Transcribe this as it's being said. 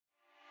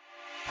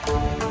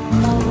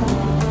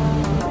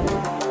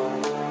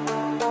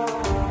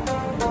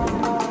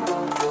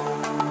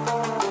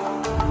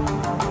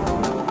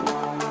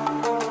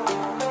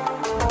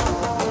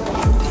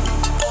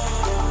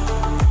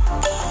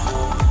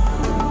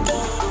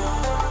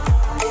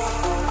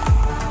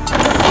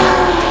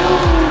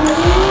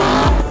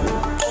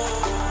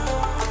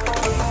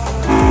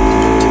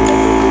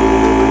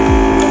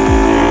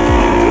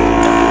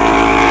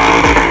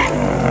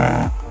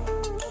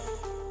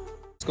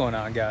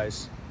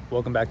guys,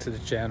 welcome back to the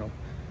channel.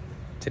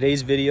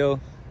 Today's video,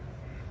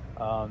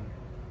 all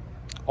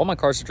my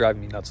cars are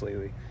driving me nuts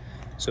lately.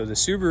 So the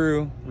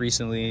Subaru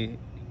recently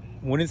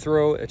wouldn't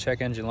throw a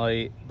check engine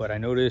light, but I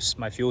noticed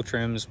my fuel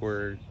trims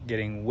were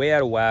getting way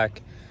out of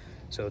whack.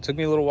 So it took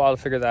me a little while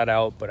to figure that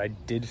out, but I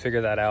did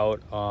figure that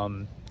out.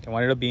 It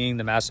ended up being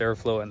the mass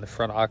airflow and the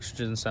front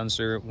oxygen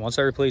sensor. Once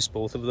I replaced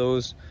both of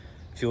those,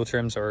 fuel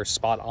trims are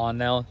spot on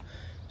now.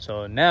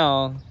 So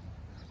now,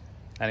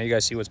 I know you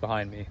guys see what's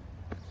behind me,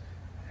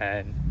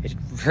 and it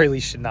really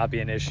should not be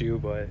an issue,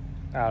 but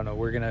I don't know,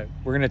 we're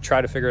gonna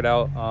try to figure it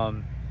out.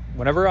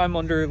 Whenever I'm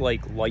under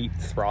like light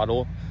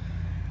throttle,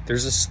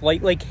 there's a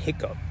slight like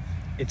hiccup.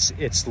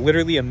 It's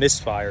literally a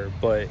misfire,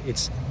 but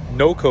it's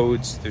no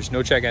codes, there's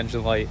no check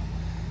engine light.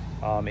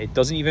 It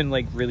doesn't even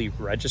like really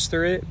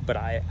register it, but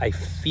I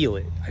feel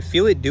it. I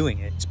feel it doing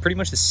it. It's pretty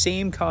much the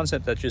same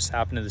concept that just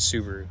happened to the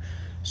Subaru.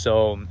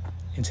 So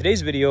in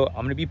today's video,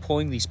 I'm gonna be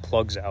pulling these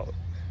plugs out.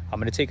 I'm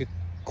gonna take a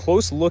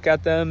close look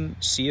at them,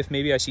 see if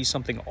maybe I see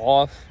something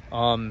off.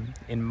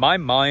 In my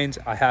mind,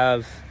 I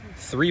have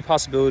three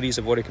possibilities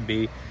of what it could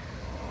be.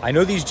 I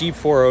know these Jeep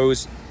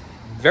 4.0s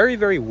very,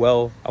 very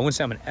well. I wouldn't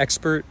say I'm an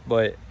expert,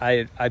 but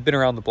I've been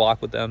around the block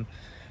with them.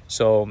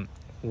 So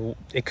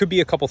it could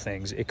be a couple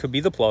things. It could be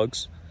the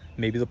plugs.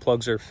 Maybe the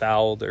plugs are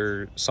fouled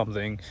or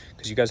something,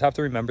 because you guys have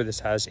to remember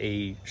this has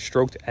a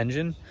stroked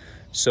engine.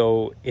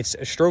 So it's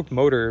a stroked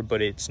motor,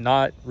 but it's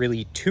not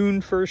really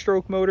tuned for a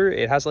stroke motor.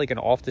 It has like an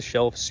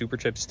off-the-shelf Super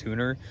Chips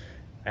tuner,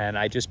 and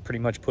I just pretty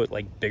much put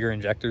like bigger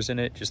injectors in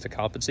it just to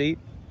compensate.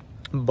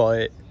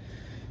 But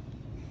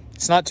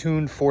it's not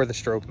tuned for the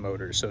stroke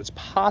motor, so it's a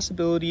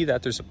possibility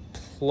that there's a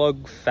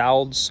plug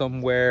fouled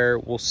somewhere.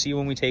 We'll see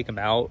when we take them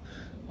out.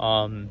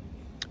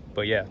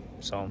 But yeah,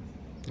 so I'm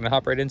gonna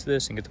hop right into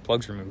this and get the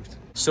plugs removed.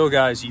 So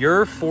guys,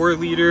 your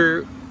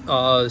 4-liter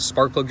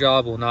spark plug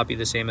job will not be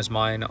the same as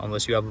mine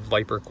unless you have a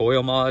Viper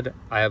coil mod.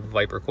 I have a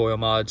Viper coil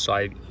mod, so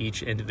I have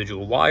each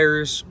individual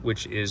wires,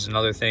 which is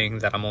another thing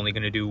that I'm only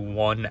going to do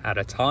one at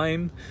a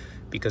time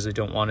because I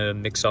don't want to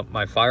mix up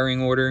my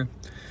firing order.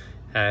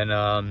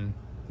 And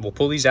we'll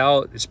pull these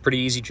out. It's a pretty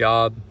easy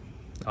job.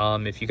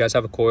 If you guys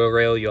have a coil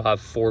rail, you'll have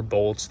 4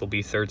 bolts. They'll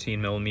be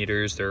 13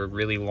 millimeters. They're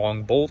really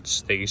long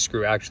bolts. They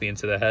screw actually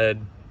into the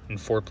head in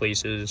 4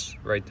 places,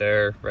 right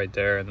there,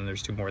 and then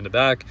there's 2 more in the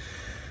back.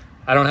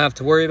 I don't have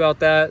to worry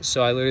about that,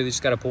 so I literally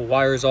just got to pull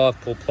wires off,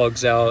 pull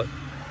plugs out.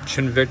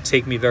 Shouldn't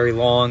take me very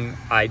long.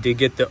 I did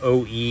get the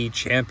OE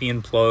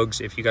Champion plugs.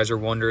 If you guys are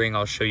wondering,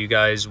 I'll show you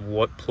guys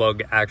what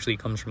plug actually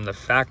comes from the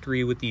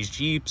factory with these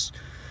Jeeps.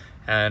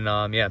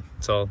 And yeah,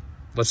 so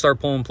let's start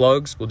pulling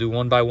plugs. We'll do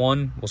one by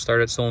one. We'll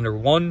start at cylinder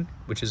 1,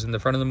 which is in the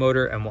front of the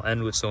motor, and we'll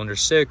end with cylinder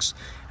 6.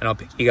 And I'll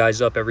pick you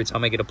guys up every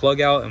time I get a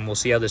plug out, and we'll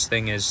see how this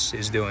thing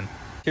is doing.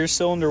 Here's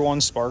cylinder 1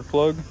 spark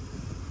plug.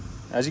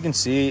 As you can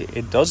see,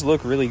 it does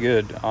look really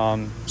good.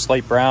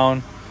 Slight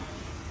brown,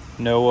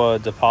 no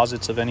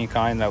deposits of any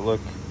kind that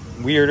look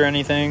weird or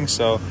anything.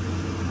 So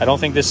I don't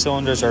think this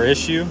cylinder is our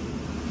issue.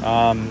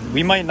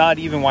 We might not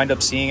even wind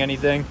up seeing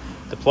anything.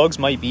 The plugs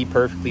might be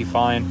perfectly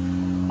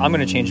fine. I'm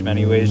gonna change them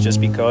anyways, just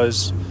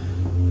because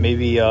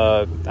maybe,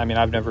 I mean,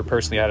 I've never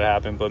personally had it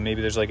happen, but maybe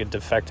there's like a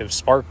defective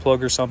spark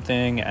plug or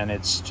something and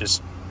it's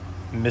just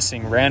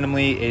missing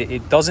randomly.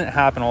 It doesn't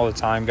happen all the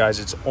time, guys.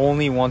 It's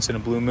only once in a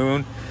blue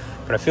moon.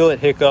 But I feel it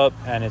hiccup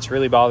and it's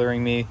really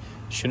bothering me.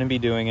 Shouldn't be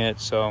doing it,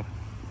 so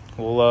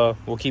we'll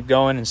keep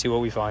going and see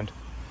what we find.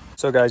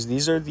 So guys,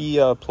 these are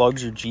the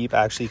plugs your Jeep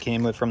actually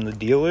came with from the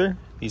dealer.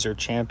 These are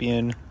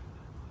Champion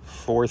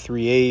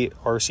 438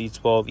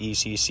 RC12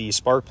 ECC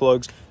spark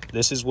plugs.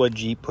 This is what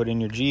Jeep put in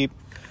your Jeep,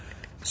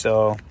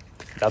 so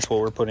that's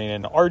what we're putting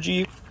in our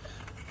Jeep.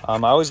 I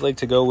always like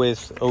to go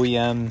with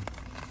OEM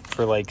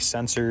for like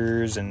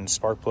sensors and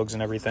spark plugs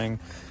and everything.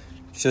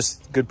 It's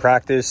just good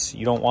practice.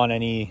 You don't want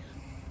any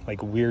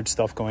like weird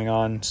stuff going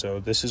on. So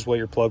this is what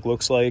your plug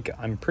looks like.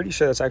 I'm pretty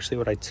sure that's actually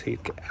what I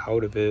take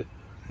out of it.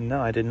 No,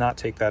 I did not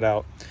take that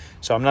out.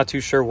 So I'm not too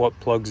sure what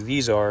plugs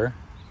these are.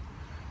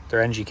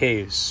 They're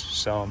NGKs,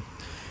 so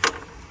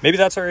maybe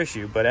that's our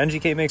issue, but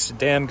NGK makes a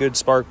damn good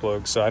spark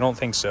plug, so I don't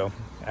think so.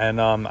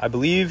 And I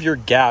believe your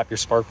gap, your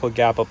spark plug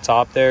gap up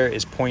top there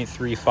is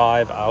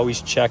 0.35. I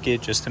always check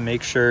it just to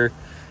make sure.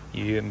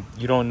 You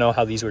don't know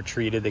how these were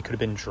treated. They could have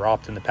been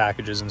dropped in the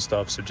packages and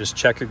stuff, so just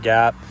check your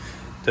gap.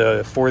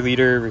 The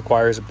 4-liter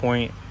requires a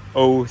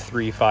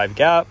 0.035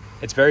 gap.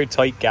 It's very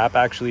tight gap,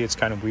 actually. It's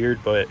kind of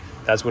weird, but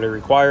that's what it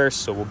requires.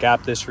 So we'll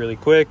gap this really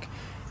quick,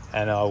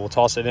 and we'll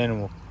toss it in, and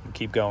we'll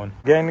keep going.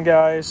 Again,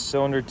 guys,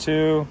 cylinder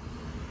 2,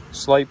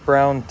 slight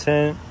brown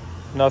tint,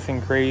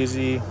 nothing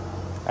crazy.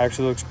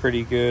 Actually looks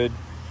pretty good.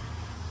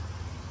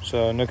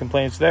 So no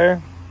complaints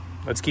there.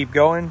 Let's keep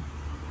going.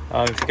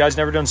 If you guys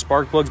never done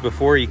spark plugs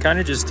before, you kind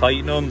of just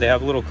tighten them. They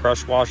have a little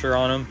crush washer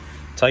on them.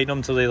 Tighten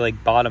them till they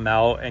like bottom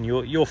out, and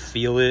you'll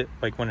feel it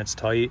like when it's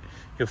tight.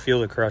 You'll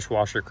feel the crush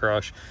washer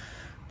crush.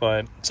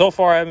 But so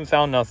far I haven't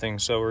found nothing,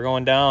 so we're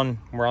going down.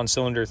 We're on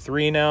cylinder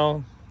 3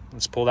 now.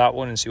 Let's pull that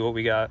one and see what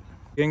we got.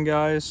 Again,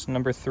 guys,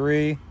 number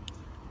 3,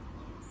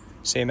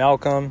 same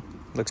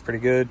outcome, looks pretty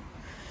good.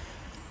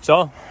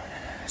 So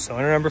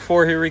cylinder number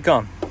 4, here we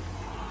come.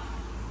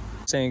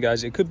 Saying,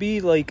 guys, it could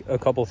be like a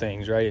couple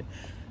things, right?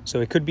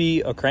 So it could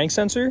be a crank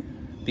sensor,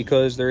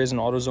 because there is an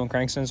AutoZone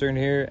crank sensor in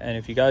here, and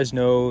if you guys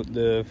know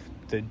the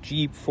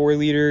Jeep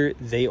 4-liter,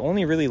 they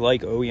only really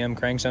like OEM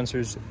crank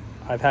sensors.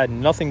 I've had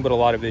nothing but a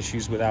lot of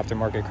issues with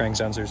aftermarket crank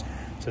sensors,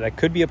 so that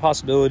could be a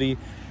possibility.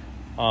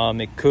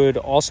 It could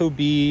also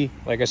be,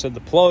 like I said,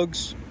 the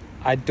plugs.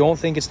 I don't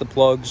think it's the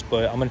plugs,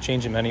 but I'm gonna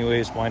change them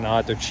anyways. Why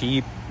not? They're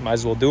cheap, might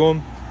as well do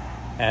them.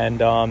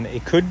 And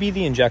it could be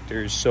the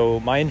injectors. So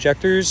my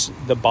injectors,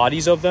 the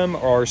bodies of them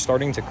are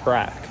starting to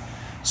crack.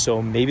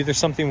 So maybe there's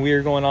something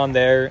weird going on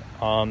there.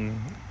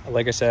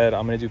 Like I said,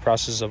 I'm going to do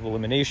process of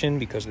elimination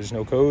because there's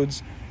no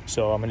codes.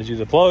 So I'm going to do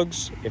the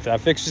plugs. If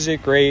that fixes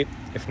it, great.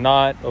 If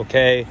not,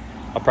 okay.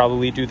 I'll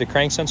probably do the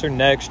crank sensor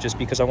next, just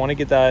because I want to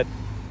get that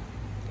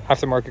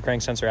aftermarket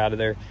crank sensor out of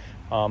there.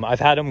 I've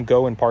had them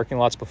go in parking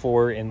lots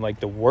before in like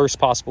the worst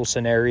possible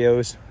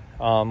scenarios.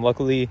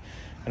 Luckily,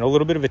 I know a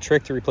little bit of a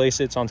trick to replace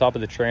it. It's on top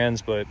of the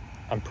trans, but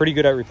I'm pretty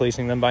good at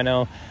replacing them by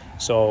now.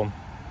 So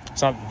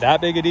it's not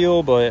that big a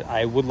deal, but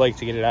I would like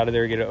to get it out of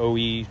there, get an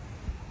OE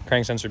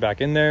crank sensor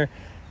back in there.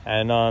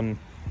 And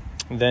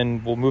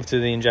then we'll move to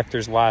the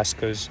injectors last,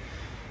 because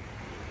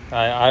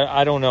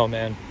I don't know,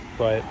 man.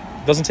 But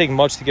it doesn't take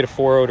much to get a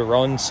 4.0 to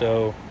run,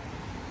 so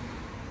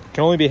it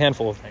can only be a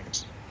handful of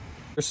things.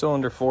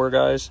 Cylinder 4,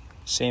 guys,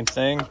 same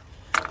thing.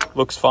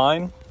 Looks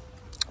fine,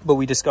 but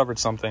we discovered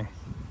something.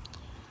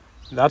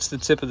 That's the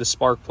tip of the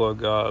spark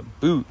plug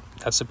boot.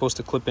 That's supposed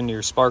to clip into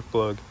your spark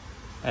plug.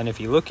 And if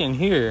you look in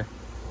here,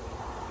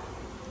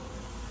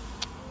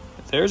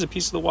 there's a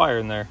piece of the wire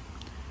in there.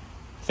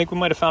 I think we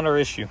might have found our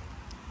issue.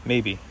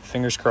 Maybe.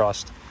 Fingers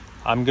crossed.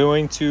 I'm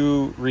going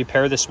to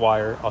repair this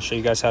wire. I'll show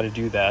you guys how to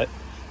do that,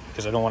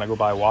 because I don't want to go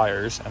buy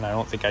wires, and I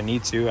don't think I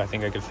need to. I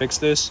think I could fix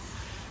this.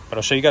 But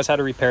I'll show you guys how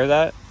to repair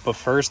that. But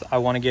first, I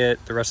want to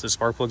get the rest of the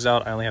spark plugs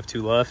out. I only have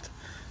 2 left.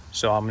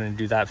 So I'm going to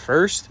do that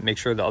first, make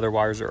sure the other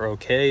wires are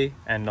okay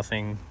and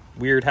nothing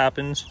weird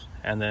happens.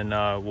 And then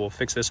we'll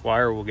fix this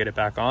wire, we'll get it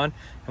back on,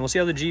 and we'll see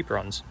how the Jeep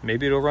runs.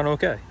 Maybe it'll run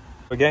okay.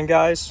 Again,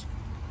 guys,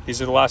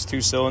 these are the last 2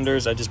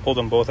 cylinders. I just pulled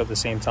them both at the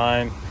same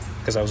time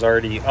because I was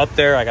already up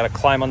there. I got to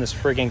climb on this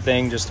frigging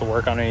thing just to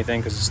work on anything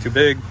because it's too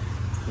big.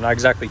 I'm not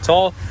exactly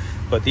tall,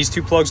 but these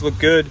 2 plugs look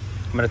good.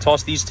 I'm going to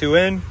toss these 2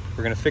 in.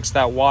 We're going to fix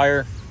that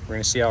wire. We're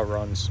going to see how it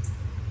runs.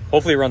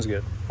 Hopefully it runs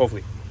good.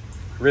 Hopefully.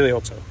 I really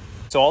hope so.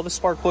 So all the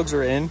spark plugs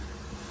are in.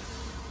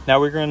 Now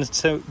we're going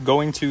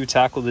to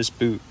tackle this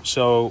boot.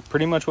 So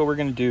pretty much what we're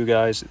going to do,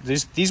 guys,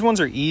 these ones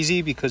are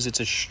easy because it's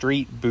a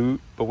straight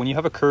boot, but when you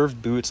have a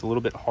curved boot, it's a little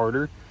bit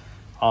harder.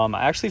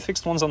 I actually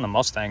fixed ones on the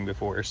Mustang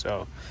before.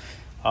 So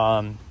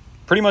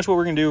pretty much what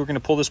we're going to do, we're going to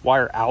pull this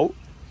wire out,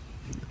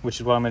 which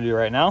is what I'm going to do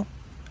right now.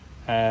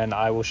 And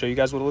I will show you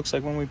guys what it looks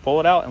like when we pull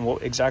it out and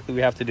what exactly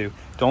we have to do.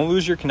 Don't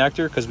lose your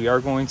connector, because we are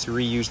going to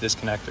reuse this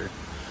connector.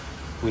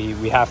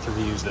 We have to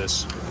reuse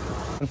this.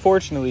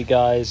 Unfortunately,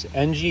 guys,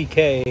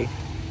 NGK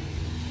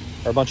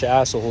are a bunch of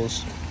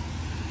assholes,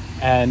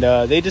 and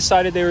they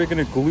decided they were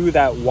going to glue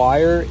that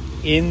wire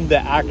in the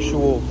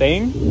actual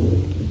thing.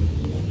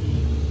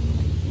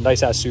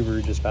 Nice ass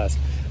Subaru just passed.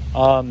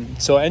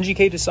 So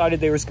NGK decided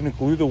they were going to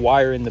glue the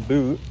wire in the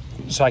boot.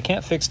 So I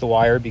can't fix the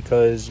wire,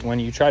 because when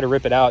you try to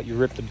rip it out, you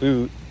rip the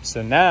boot.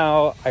 So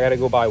now I got to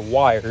go buy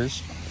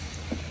wires.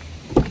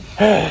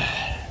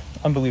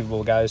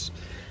 Unbelievable, guys.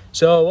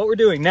 So what we're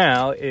doing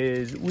now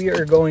is we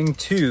are going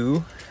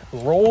to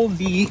roll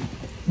the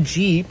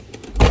Jeep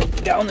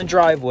down the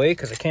driveway,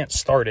 because I can't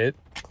start it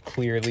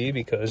clearly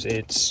because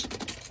it's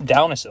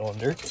down a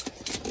cylinder.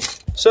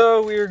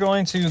 So we are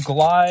going to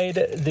glide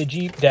the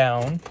Jeep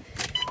down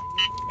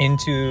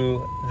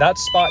into that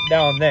spot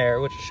down there,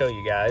 which I'll show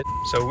you guys.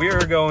 So we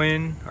are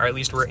going, or at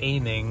least we're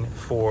aiming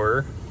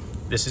for,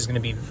 this is going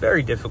to be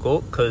very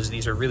difficult because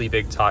these are really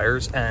big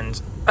tires and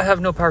I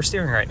have no power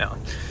steering right now,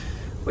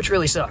 which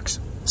really sucks.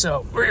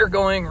 So we're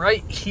going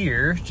right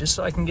here just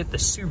so I can get the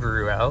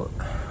Subaru out,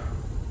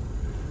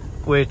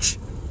 which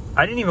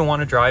I didn't even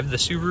want to drive the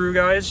Subaru,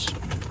 guys.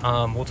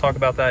 We'll talk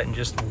about that in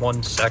just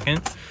 1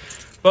 second,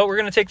 but we're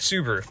going to take the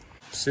Subaru.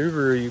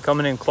 Subaru, you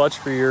coming in clutch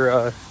for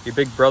your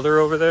big brother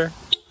over there?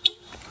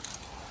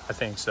 I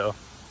think so.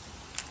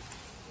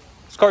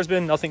 This car's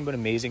been nothing but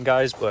amazing,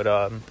 guys, but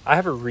I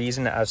have a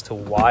reason as to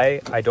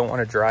why I don't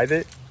want to drive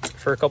it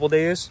for a couple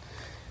days.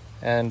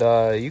 And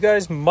you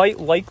guys might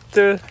like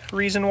the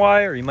reason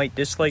why, or you might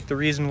dislike the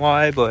reason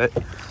why, but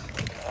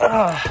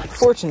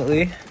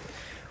fortunately,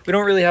 we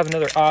don't really have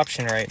another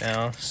option right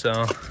now,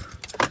 so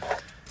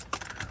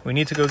we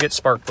need to go get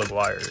spark plug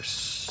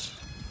wires.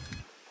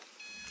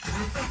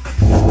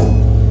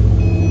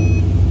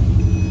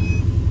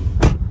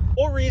 The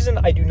whole reason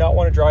I do not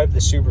want to drive the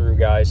Subaru,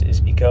 guys,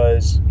 is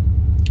because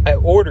I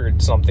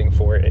ordered something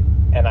for it,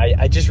 and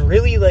I just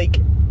really,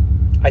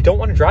 I don't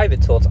want to drive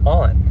it till it's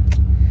on.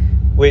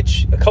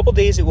 Which, a couple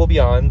days it will be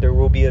on. There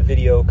will be a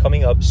video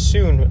coming up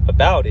soon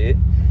about it.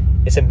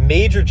 It's a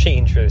major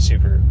change for the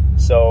Subaru.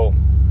 So,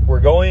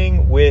 we're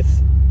going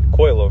with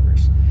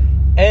coilovers.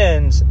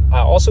 And I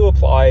also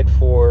applied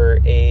for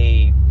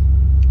a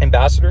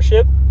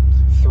ambassadorship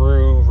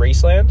through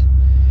Raceland.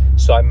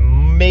 So I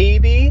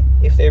maybe,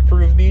 if they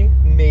approve me,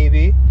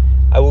 maybe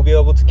I will be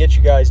able to get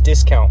you guys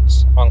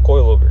discounts on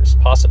coilovers,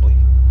 possibly.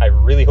 I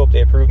really hope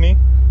they approve me.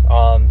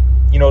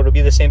 You know, it'll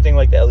be the same thing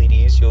like the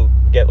LEDs. You'll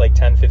get like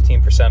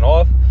 10-15%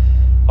 off.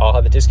 I'll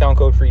have a discount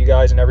code for you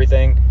guys and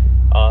everything.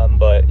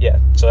 But yeah,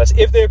 so that's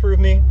if they approve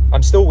me.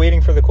 I'm still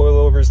waiting for the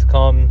coilovers to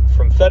come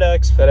from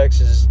FedEx.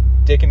 FedEx is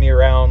dicking me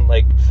around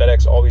like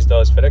FedEx always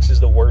does. FedEx is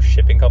the worst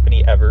shipping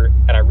company ever,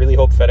 and I really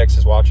hope FedEx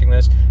is watching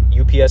this.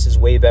 UPS is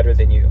way better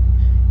than you.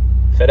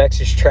 FedEx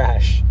is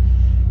trash.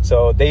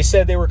 So they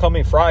said they were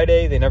coming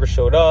Friday, they never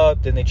showed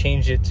up. Then they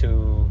changed it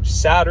to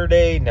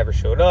Saturday, never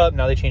showed up.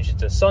 Now they changed it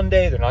to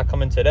Sunday. They're not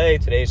coming today.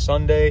 Today's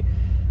Sunday.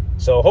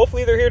 So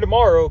hopefully they're here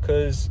tomorrow,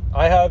 because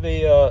I have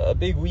a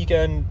big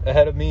weekend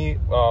ahead of me.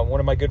 One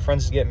of my good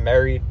friends is getting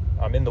married.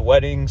 I'm in the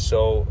wedding,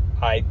 so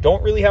I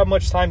don't really have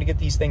much time to get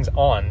these things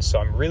on. So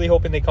I'm really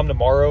hoping they come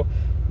tomorrow,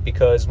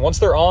 because once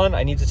they're on,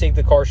 I need to take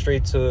the car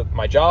straight to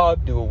my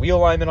job, do a wheel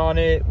alignment on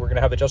it. We're going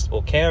to have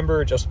adjustable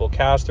camber, adjustable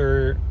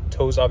caster,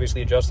 toes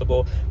obviously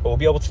adjustable, but we'll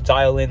be able to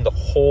dial in the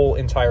whole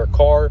entire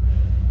car.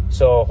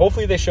 So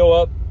hopefully they show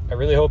up. I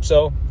really hope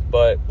so.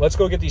 But let's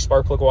go get these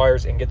spark plug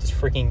wires and get this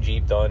freaking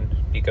Jeep done,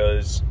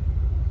 because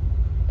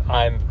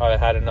I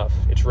had enough.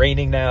 It's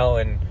raining now,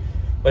 and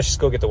let's just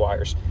go get the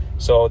wires.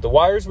 So the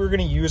wires we're going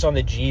to use on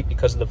the Jeep,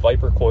 because of the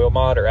Viper coil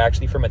mod, are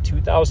actually from a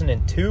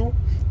 2002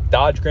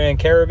 Dodge Grand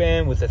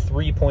Caravan with a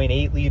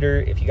 3.8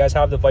 liter. If you guys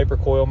have the Viper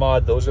coil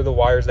mod, those are the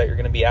wires that you're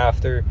going to be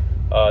after.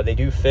 They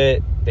do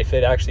fit. They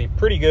fit actually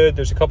pretty good.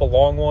 There's a couple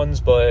long ones,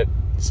 but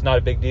it's not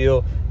a big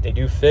deal. They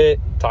do fit.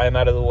 Tie them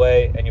out of the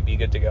way and you'll be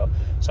good to go.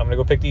 So I'm gonna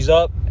go pick these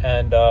up,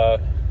 and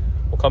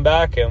we'll come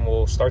back and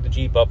we'll start the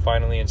Jeep up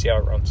finally and see how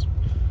it runs.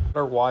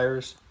 Our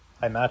wires,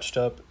 I matched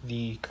up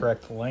the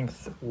correct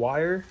length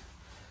wire,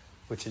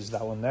 which is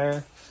that one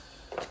there.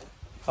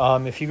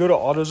 If you go to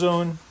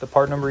AutoZone, the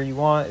part number you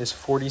want is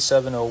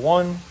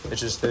 4701,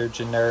 which is their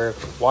generic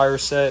wire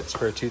set. It's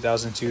for a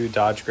 2002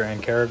 Dodge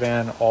Grand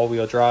Caravan,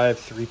 all-wheel drive,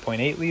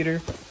 3.8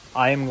 liter.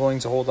 I am going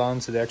to hold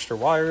on to the extra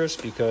wires,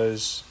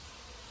 because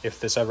if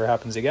this ever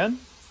happens again,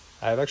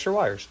 I have extra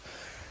wires.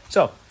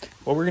 So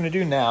what we're going to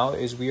do now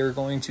is we are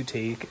going to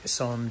take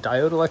some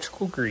diode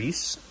electrical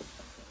grease,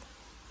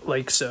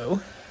 like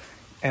so,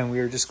 and we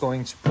are just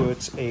going to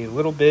put a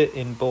little bit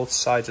in both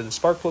sides of the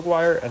spark plug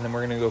wire, and then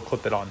we're going to go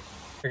clip it on.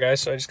 Okay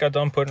guys, so I just got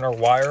done putting our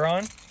wire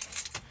on.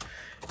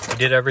 We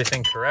did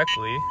everything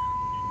correctly.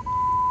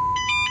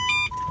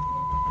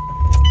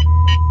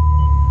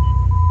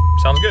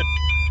 Sounds good.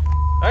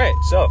 All right,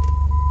 so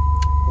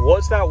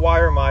was that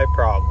wire my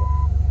problem?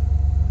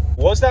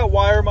 Was that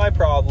wire my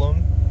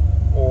problem,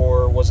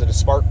 or was it a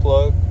spark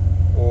plug,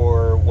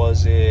 or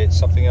was it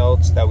something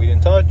else that we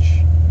didn't touch?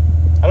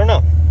 I don't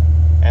know.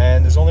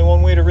 And there's only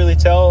one way to really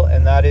tell,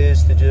 and that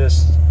is to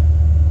just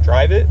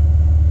drive it,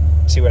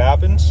 see what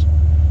happens.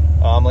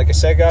 Like I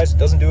said, guys, it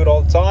doesn't do it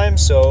all the time,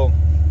 so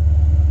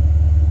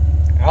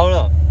I don't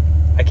know.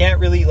 I can't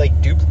really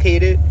like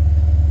duplicate it,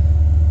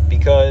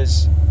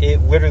 because it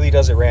literally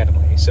does it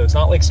randomly. So it's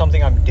not like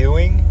something I'm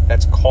doing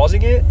that's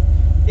causing it.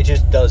 It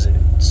just does it.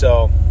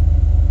 So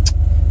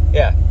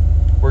yeah,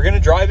 we're gonna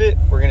drive it.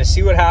 We're gonna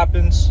see what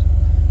happens.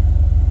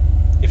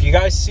 If you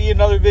guys see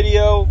another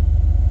video,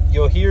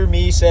 you'll hear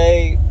me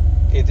say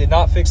it did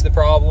not fix the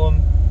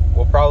problem.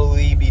 We'll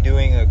probably be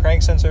doing a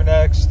crank sensor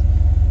next.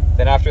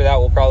 Then after that,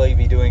 we'll probably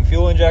be doing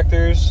fuel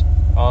injectors.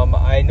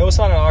 I know it's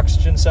not an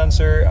oxygen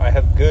sensor. I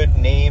have good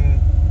name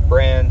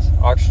brand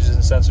oxygen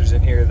sensors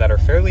in here that are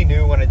fairly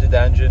new when I did the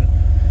engine.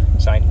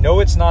 So I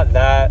know it's not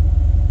that,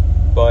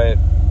 but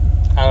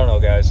I don't know,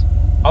 guys.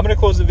 I'm gonna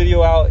close the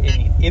video out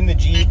in the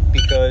Jeep,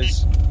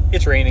 because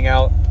it's raining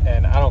out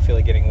and I don't feel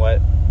like getting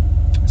wet.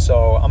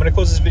 So I'm gonna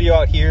close this video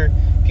out here.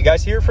 If you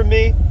guys hear from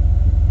me,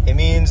 it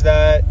means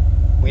that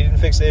we didn't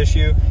fix the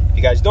issue. If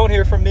you guys don't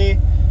hear from me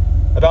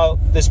about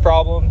this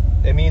problem,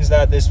 it means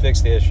that this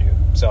fixed the issue.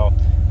 So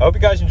I hope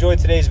you guys enjoyed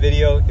today's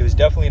video. It was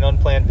definitely an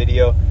unplanned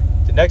video.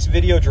 The next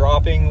video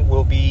dropping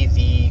will be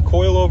the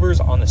coilovers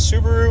on the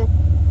Subaru.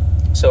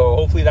 So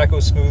hopefully that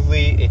goes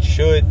smoothly. It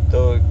should,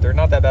 though they're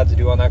not that bad to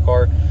do on that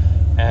car.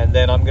 And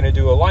then I'm gonna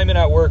do alignment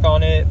at work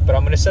on it, but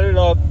I'm gonna set it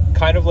up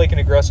kind of like an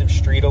aggressive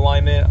street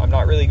alignment. I'm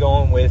not really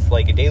going with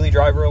like a daily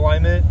driver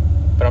alignment,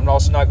 but I'm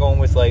also not going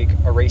with like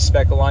a race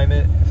spec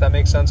alignment, if that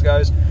makes sense,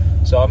 guys.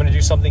 So I'm gonna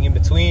do something in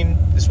between.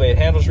 This way it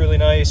handles really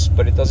nice,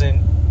 but it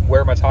doesn't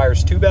wear my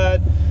tires too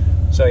bad.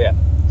 So yeah,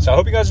 so I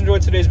hope you guys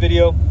enjoyed today's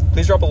video.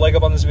 Please drop a like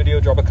up on this video,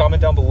 drop a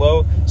comment down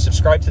below,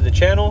 subscribe to the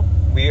channel.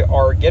 We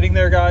are getting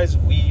there, guys.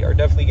 We are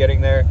definitely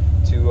getting there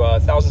to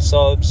 1,000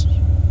 subs.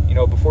 You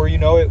know, before you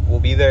know it,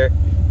 we'll be there.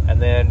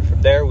 And then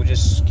from there, we'll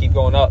just keep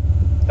going up.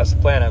 That's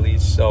the plan, at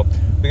least. So,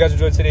 hope you guys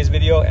enjoyed today's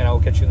video, and I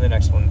will catch you in the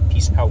next one.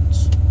 Peace out.